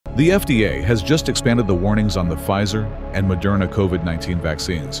The FDA has just expanded the warnings on the Pfizer and Moderna COVID-19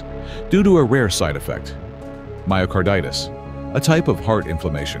 vaccines due to a rare side effect, myocarditis, a type of heart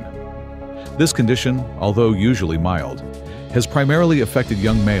inflammation. This condition, although usually mild, has primarily affected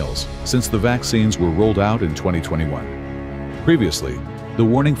young males since the vaccines were rolled out in 2021. Previously, the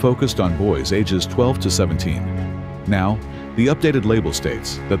warning focused on boys ages 12 to 17. Now, the updated label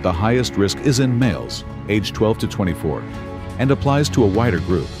states that the highest risk is in males aged 12 to 24 and applies to a wider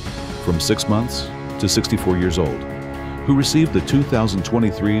group, from 6 months to 64 years old, who received the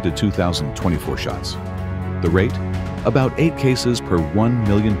 2023 to 2024 shots. The rate? About 8 cases per 1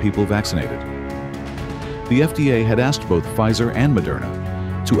 million people vaccinated. The FDA had asked both Pfizer and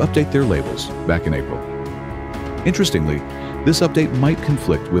Moderna to update their labels back in April. Interestingly, this update might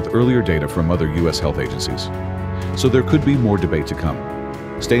conflict with earlier data from other U.S. health agencies, so there could be more debate to come.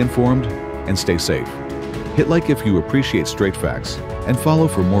 Stay informed and stay safe. Hit like if you appreciate straight facts, and follow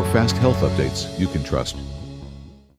for more fast health updates you can trust.